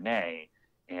yay or nay,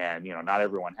 and not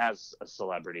everyone has a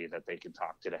celebrity that they can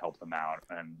talk to help them out,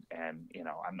 and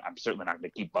I'm certainly not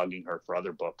going to keep bugging her for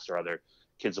other books or other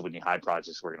Kids of Whitney High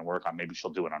projects we're going to work on. Maybe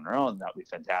she'll do it on her own. That would be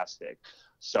fantastic.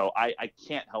 So I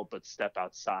can't help but step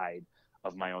outside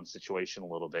of my own situation a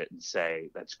little bit and say,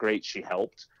 that's great, she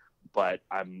helped, but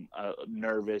I'm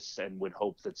nervous and would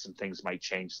hope that some things might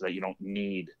change so that you don't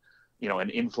need,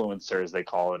 an influencer, as they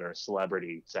call it, or a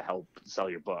celebrity to help sell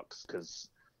your books, because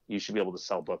you should be able to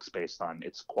sell books based on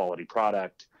its quality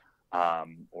product,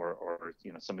 or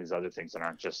some of these other things that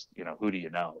aren't just who do you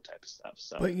know type of stuff.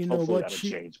 So but hopefully that'll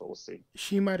change, but we'll see.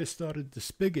 She might have started the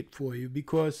spigot for you,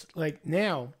 because like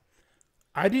now,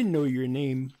 I didn't know your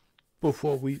name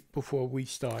before we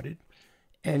started,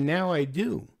 and now I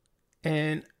do.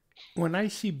 And when I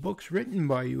see books written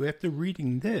by you after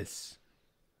reading this,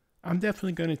 I'm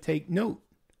definitely going to take note,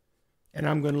 and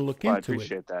I'm going to look into it. I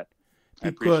appreciate that.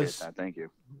 Thank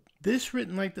you. This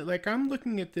written like that, like I'm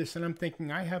looking at this and I'm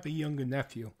thinking, I have a younger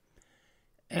nephew,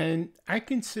 and I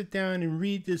can sit down and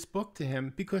read this book to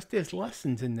him, because there's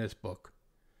lessons in this book.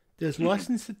 There's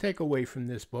lessons to take away from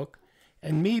this book.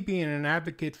 And me being an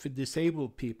advocate for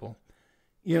disabled people,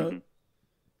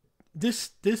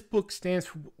 this book stands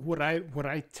for what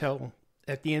I tell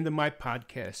at the end of my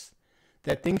podcast,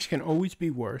 that things can always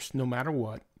be worse, no matter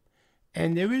what.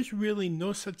 And there is really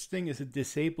no such thing as a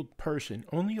disabled person,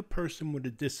 only a person with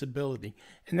a disability.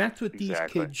 And that's what these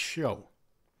kids show.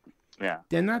 Yeah.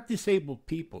 They're not disabled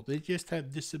people. They just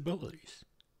have disabilities.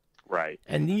 Right.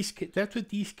 And that's what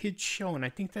these kids show. And I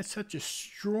think that's such a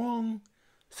strong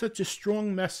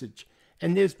message.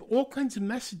 And there's all kinds of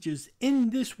messages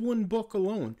in this one book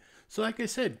alone. So like I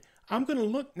said, I'm going to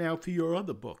look now for your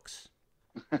other books,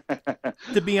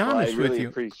 to be honest with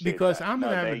you, because I'm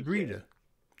an avid reader.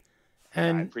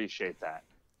 And I appreciate that.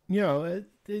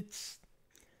 It's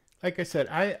like I said,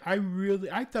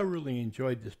 I thoroughly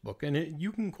enjoyed this book, and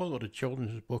you can call it a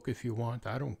children's book if you want.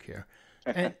 I don't care.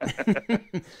 And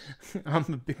I'm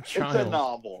a big child. It's a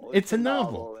novel. It's a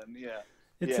novel. And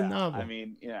it's a novel. I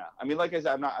mean, like I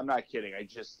said, I'm not kidding. I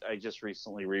just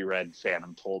recently reread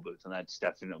Phantom Tollbooth, and that's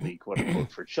definitely quote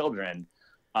unquote for children.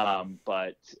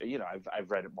 But I've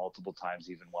read it multiple times,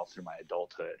 even well through my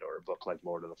adulthood, or a book like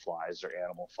Lord of the Flies or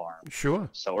Animal Farm. Sure.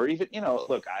 So, or even,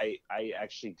 look, I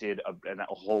actually did a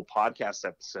whole podcast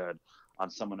episode on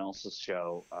someone else's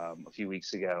show a few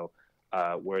weeks ago,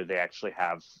 where they actually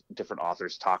have different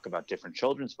authors talk about different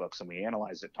children's books, and we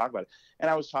analyze it, talk about it. And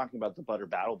I was talking about the Butter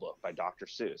Battle book by Dr.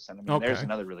 Seuss. And I mean, there's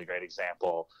another really great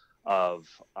example of,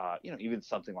 even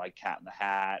something like Cat in the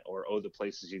Hat, or Oh, the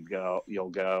Places You'll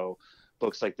Go,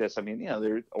 books like this. I mean,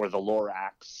 or the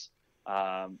Lorax,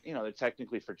 they're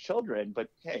technically for children, but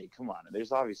hey, come on.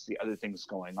 There's obviously other things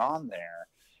going on there.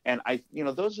 And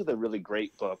those are the really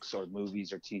great books or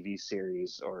movies or TV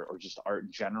series or just art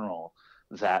in general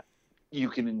that you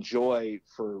can enjoy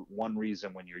for one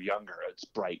reason when you're younger. It's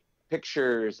bright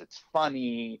pictures, it's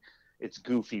funny, it's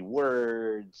goofy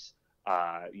words,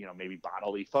 maybe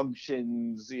bodily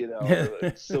functions,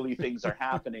 silly things are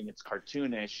happening, it's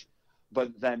cartoonish.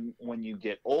 But then when you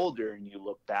get older and you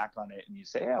look back on it and you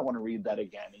say, hey, I want to read that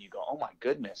again, and you go, oh my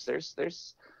goodness,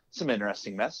 there's some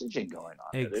interesting messaging going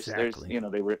on. Exactly.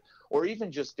 There's or even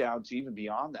just down to even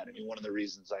beyond that. I mean, one of the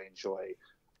reasons I enjoy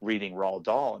reading Roald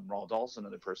Dahl, and Roald Dahl's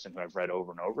another person who I've read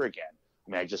over and over again.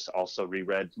 I mean, I just also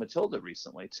reread Matilda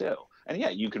recently too. And yeah,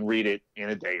 you can read it in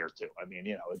a day or two. I mean,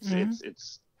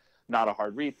 it's not a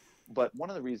hard read. But one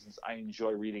of the reasons I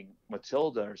enjoy reading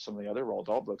Matilda or some of the other Roald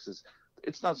Dahl books is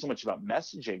it's not so much about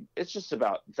messaging. It's just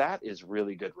about, that is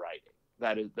really good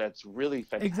writing. That's really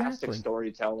fantastic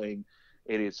storytelling.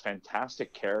 It is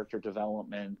fantastic character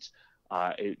development.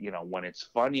 When it's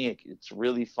funny, it's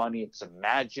really funny. It's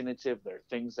imaginative. There are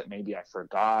things that maybe I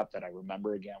forgot that I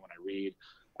remember again when I read.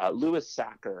 Louis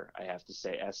Sachar, I have to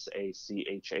say,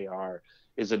 Sachar,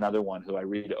 is another one who I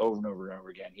read over and over and over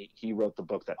again. He wrote the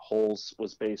book that Holes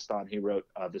was based on. He wrote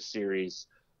the series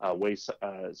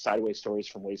Sideways Stories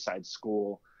from Wayside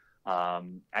School.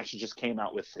 Actually just came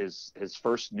out with his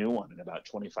first new one in about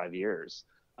 25 years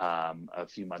a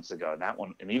few months ago.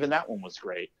 And even that one was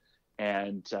great.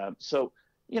 And so,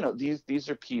 these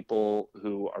are people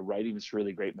who are writing this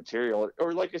really great material,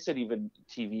 or like I said, even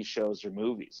TV shows or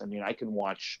movies. I mean, I can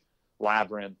watch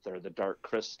Labyrinth or The Dark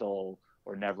Crystal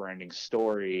or Neverending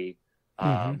Story,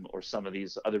 or some of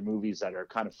these other movies that are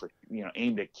kind of for,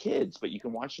 aimed at kids, but you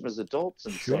can watch them as adults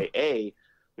and say, A,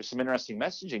 there's some interesting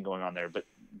messaging going on there, but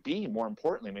B, more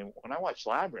importantly, I mean, when I watch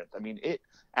Labyrinth, I mean,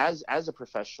 as a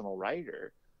professional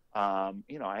writer, I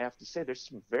have to say there's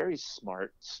some very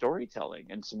smart storytelling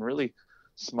and some really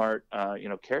smart,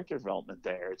 character development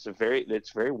there. It's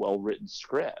very well written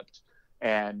script,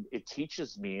 and it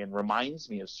teaches me and reminds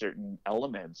me of certain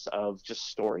elements of just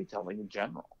storytelling in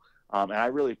general. And I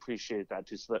really appreciate that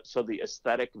too. So the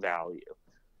aesthetic value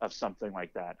of something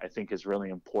like that, I think, is really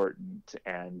important.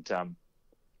 And,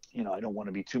 I don't want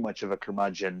to be too much of a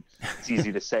curmudgeon. It's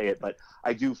easy to say it, but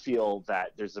I do feel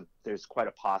that there's quite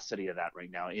a paucity of that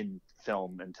right now in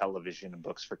film and television and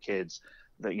books for kids.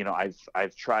 That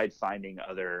I've tried finding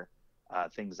other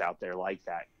things out there like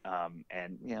that,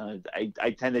 and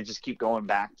I tend to just keep going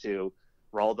back to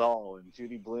Roald Dahl and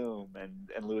Judy Blume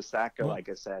and Louis Sachar. Like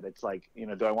I said, it's like,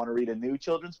 do I want to read a new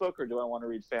children's book, or do I want to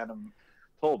read Phantom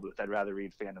Tollbooth? I'd rather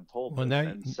read Phantom Tollbooth.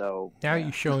 Well, now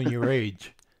you're showing your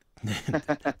age.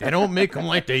 They don't make them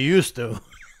like they used to.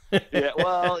 Yeah,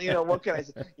 well, what can I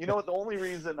say? The only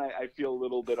reason I feel a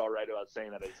little bit all right about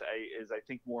saying that is I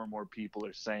think more and more people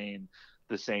are saying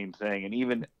the same thing. And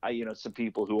even, some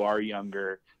people who are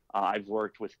younger, I've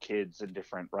worked with kids in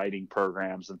different writing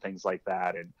programs and things like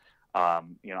that. And,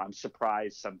 I'm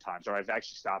surprised sometimes, or I've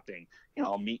actually stopped being,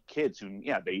 I'll meet kids who,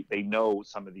 they know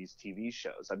some of these TV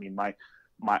shows. I mean, I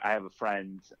have a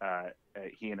friend,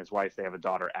 he and his wife, they have a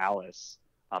daughter, Alice,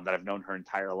 that I've known her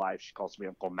entire life. She calls me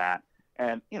Uncle Matt.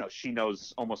 And, she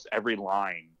knows almost every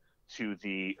line to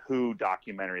the Who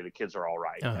documentary, The Kids Are All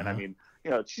Right. And I mean,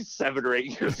 she's 7 or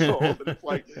 8 years old. And it's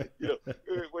like,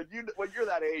 when you're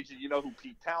that age and you know who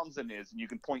Pete Townsend is and you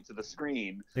can point to the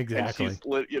screen. Exactly. And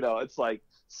it's like,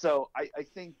 so I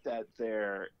think that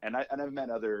I've met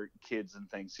other kids and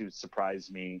things who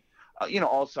surprised me.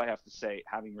 Also I have to say,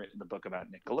 having written the book about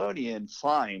Nickelodeon,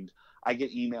 Slimed, I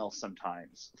get emails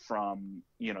sometimes from,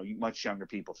 much younger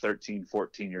people, 13,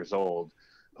 14 years old,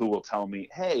 who will tell me,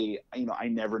 hey, I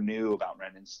never knew about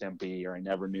Ren and Stimpy, or I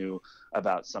never knew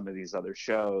about some of these other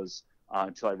shows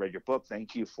until I read your book.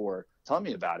 Thank you for telling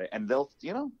me about it. And they'll,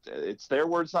 it's their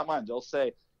words, not mine. They'll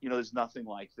say, there's nothing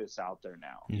like this out there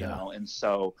now, And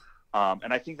so,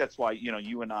 and I think that's why,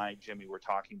 you and I, Jimmy, were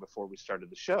talking before we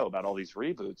started the show about all these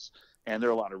reboots, and there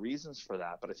are a lot of reasons for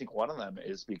that. But I think one of them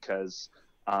is because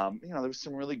There was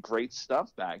some really great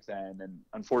stuff back then, and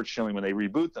unfortunately when they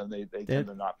reboot them, they tend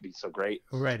to not be so great.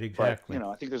 Right, exactly. But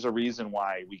I think there's a reason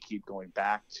why we keep going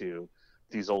back to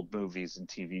these old movies and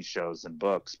TV shows and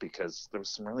books, because there was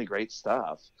some really great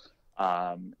stuff.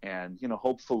 And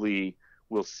hopefully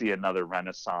we'll see another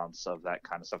renaissance of that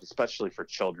kind of stuff, especially for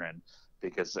children,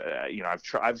 because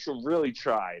I've really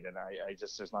tried, and I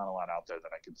just, there's not a lot out there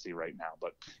that I can see right now.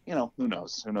 But who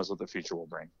knows what the future will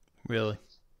bring. Really.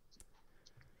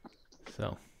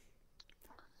 So,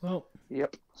 well.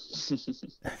 Yep.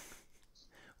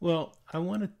 Well, I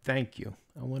want to thank you.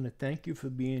 I want to thank you for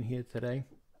being here today.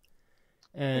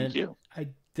 And thank you. I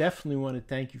definitely want to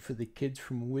thank you for the kids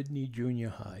from Widney Junior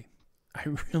High. I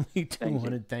really do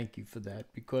want to thank you for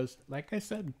that, because, like I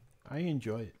said, I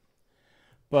enjoy it.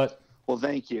 But well,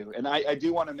 thank you. And I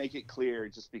do want to make it clear,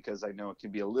 just because I know it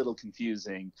can be a little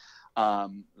confusing.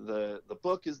 The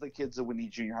book is The Kids of Widney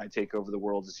Junior High Take Over the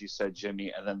World, as you said,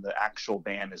 Jimmy, and then the actual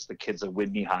band is The Kids of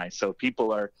Widney High. So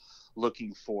people are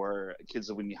looking for Kids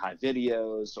of Widney High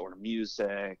videos or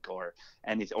music or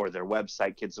anything, or their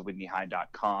website,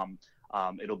 kidsofwidneyhigh.com.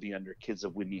 It'll be under Kids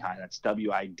of Widney High. That's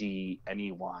WIDNEY.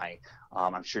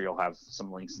 I'm sure you'll have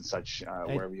some links and such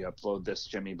wherever you upload this,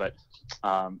 Jimmy. But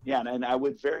and I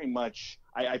would very much,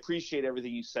 I appreciate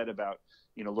everything you said about,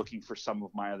 looking for some of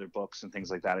my other books and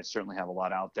things like that. I certainly have a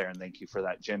lot out there, and thank you for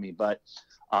that, Jimmy. But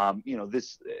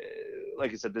this,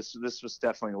 like I said, this was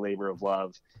definitely a labor of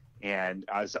love. And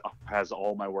as has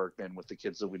all my work been with the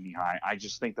Kids of Widney High, I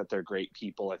just think that they're great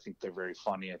people. I think they're very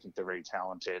funny. I think they're very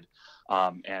talented.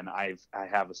 And I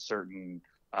have a certain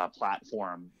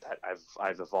platform that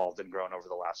I've evolved and grown over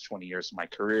the last 20 years of my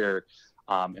career.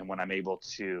 And when I'm able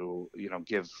to,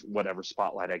 give whatever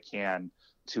spotlight I can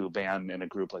to a band and a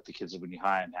group like the Kids of Widney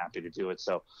High, I'm happy to do it.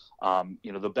 So,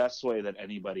 the best way that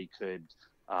anybody could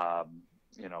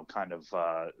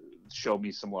show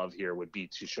me some love here would be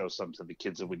to show some to the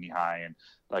Kids of Widney High. And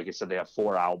like I said, they have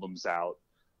 4 albums out.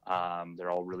 They're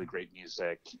all really great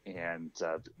music. And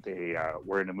they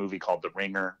were in a movie called The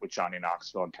Ringer with Johnny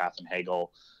Knoxville and Katherine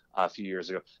Hagel a few years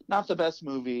ago. Not the best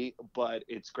movie, but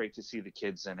it's great to see the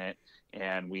kids in it.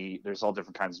 And there's all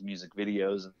different kinds of music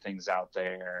videos and things out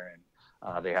there.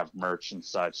 And they have merch and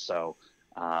such. So,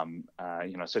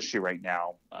 especially right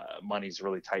now, money's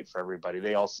really tight for everybody.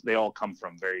 They all come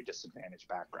from very disadvantaged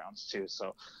backgrounds too.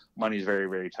 So money's very,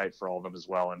 very tight for all of them as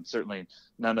well. And certainly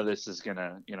none of this is going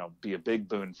to, be a big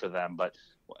boon for them, but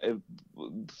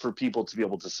for people to be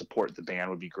able to support the band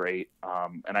would be great.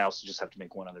 And I also just have to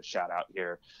make one other shout out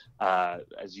here.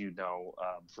 As you know,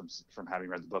 from having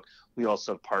read the book, we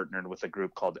also partnered with a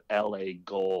group called LA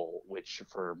Goal, which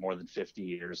for more than 50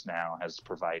 years now has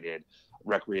provided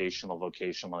recreational,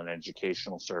 vocational, and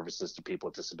educational services to people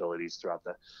with disabilities throughout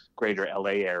the greater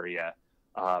LA area.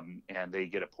 And they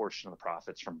get a portion of the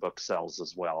profits from book sales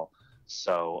as well.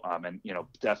 So,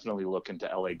 definitely look into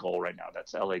LA Goal right now.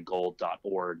 That's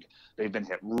lagoal.org. They've been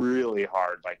hit really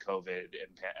hard by COVID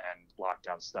and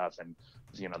lockdown stuff. And,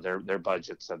 their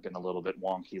budgets have been a little bit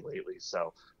wonky lately.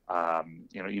 So,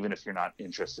 even if you're not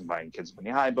interested in buying a Kids of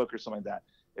Widney High book or something like that,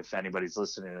 if anybody's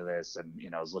listening to this and,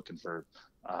 is looking for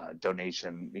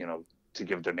donation, to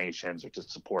give donations or to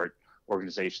support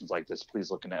organizations like this,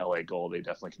 please look into LA Goal. They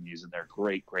definitely can use it. They're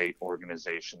a great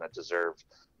organization that deserve,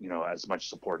 as much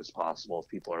support as possible if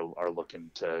people are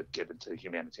looking to get into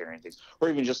humanitarian things, or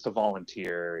even just to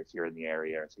volunteer if you're in the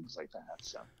area or things like that.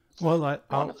 So, well, I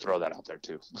want to throw that out there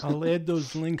too. I'll add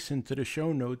those links into the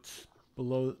show notes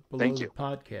below the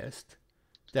podcast.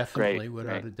 Definitely,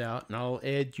 without a doubt. And I'll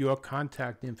add your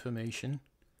contact information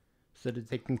so that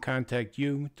they can contact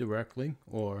you directly,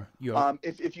 or your.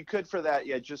 If you could for that,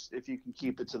 just if you can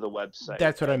keep it to the website.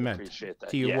 That's what I meant. Appreciate that.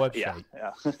 To your website.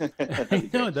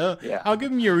 Yeah. I'll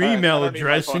give them your email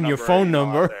address and your phone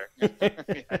number.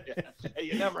 Hey,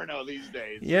 you never know these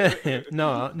days. Yeah.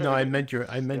 No. I meant your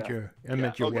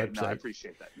website. No, I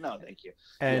appreciate that. No, thank you.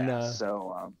 And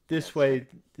this way,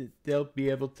 they'll be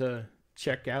able to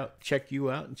check you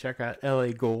out and check out LA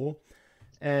Goal.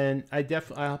 And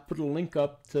I'll put a link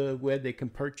up to where they can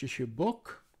purchase your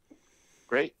book.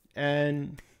 Great.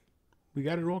 And we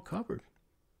got it all covered.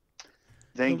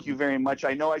 Thank you very much.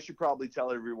 I know I should probably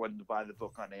tell everyone to buy the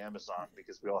book on Amazon,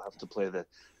 because we all have to play the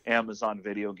Amazon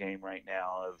video game right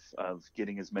now of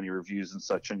getting as many reviews and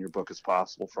such on your book as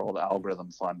possible for all the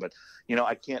algorithm fun. But,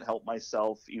 I can't help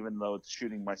myself, even though it's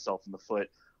shooting myself in the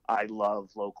foot. I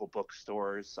love local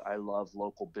bookstores. I love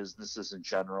local businesses in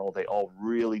general. They all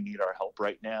really need our help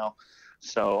right now.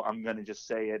 So I'm going to just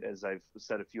say it, as I've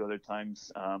said a few other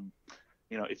times.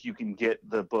 If you can get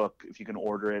the book, if you can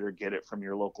order it or get it from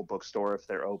your local bookstore if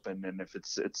they're open, and if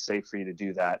it's safe for you to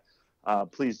do that,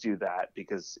 please do that,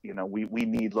 because we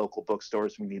need local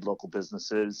bookstores, we need local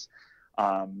businesses.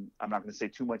 I'm not going to say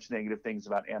too much negative things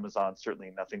about Amazon,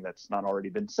 certainly nothing that's not already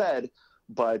been said,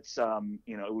 but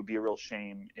it would be a real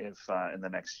shame if in the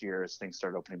next year, as things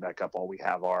start opening back up, all we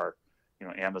have are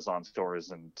Amazon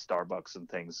stores and Starbucks and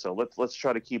things. So let's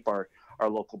try to keep our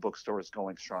local bookstores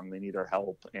going strong. They need our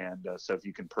help. And so if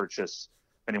you can purchase,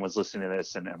 if anyone's listening to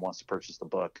this and wants to purchase the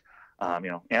book,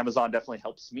 Amazon definitely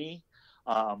helps me.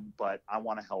 But I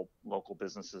want to help local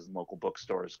businesses and local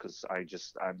bookstores, because I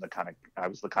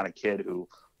was the kind of kid who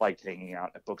liked hanging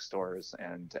out at bookstores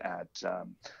and at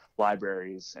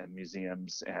libraries and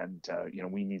museums. And,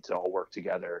 we need to all work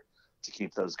together to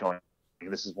keep those going.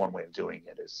 This is one way of doing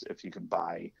it, is if you can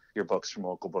buy your books from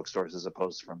local bookstores as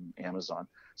opposed from Amazon.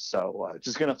 So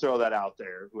just going to throw that out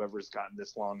there. Whoever's gotten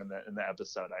this long in the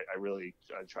episode, I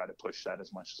try to push that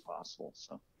as much as possible.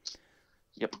 So,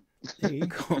 yep. There you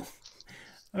go.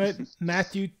 All right,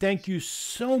 Matthew, thank you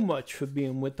so much for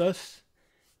being with us.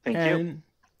 Thank you. And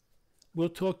we'll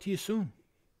talk to you soon.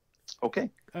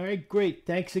 Okay. All right, great.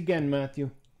 Thanks again,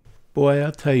 Matthew. Boy,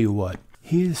 I'll tell you what.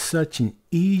 He is such an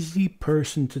easy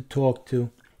person to talk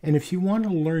to. And if you want to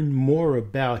learn more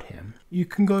about him, you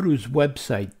can go to his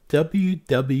website,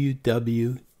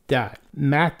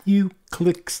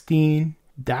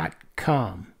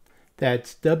 www.mathewklickstein.com.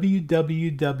 That's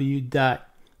www.Mathew,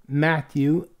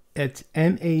 that's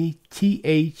Mathew,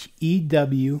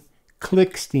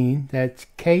 Klickstein, that's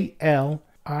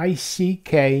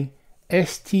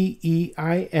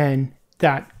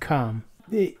KLICKSTEIN.com.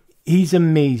 He's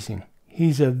amazing.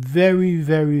 He's a very,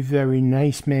 very, very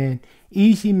nice man,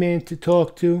 easy man to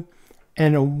talk to,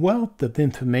 and a wealth of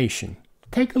information.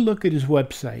 Take a look at his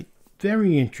website.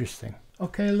 Very interesting.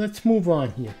 Okay, let's move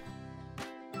on here.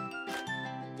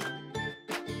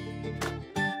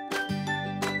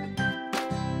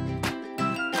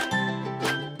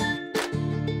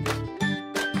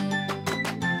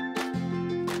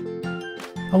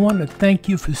 I want to thank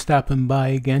you for stopping by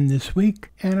again this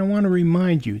week, and I want to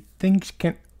remind you, things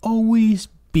can always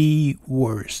be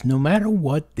worse. No matter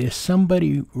what, there's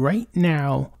somebody right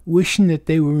now wishing that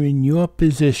they were in your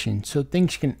position, so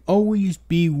things can always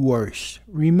be worse.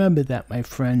 Remember that, my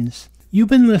friends. You've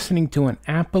been listening to An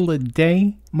Apple a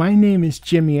Day. My name is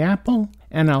Jimmy Apple,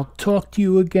 and I'll talk to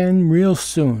you again real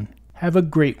soon. Have a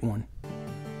great one.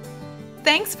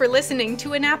 Thanks for listening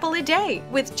to An Apple a Day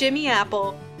with Jimmy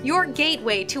Apple, your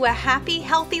gateway to a happy,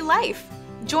 healthy life.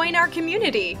 Join our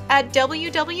community at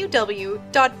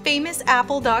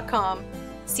www.famousapple.com.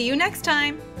 See you next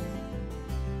time.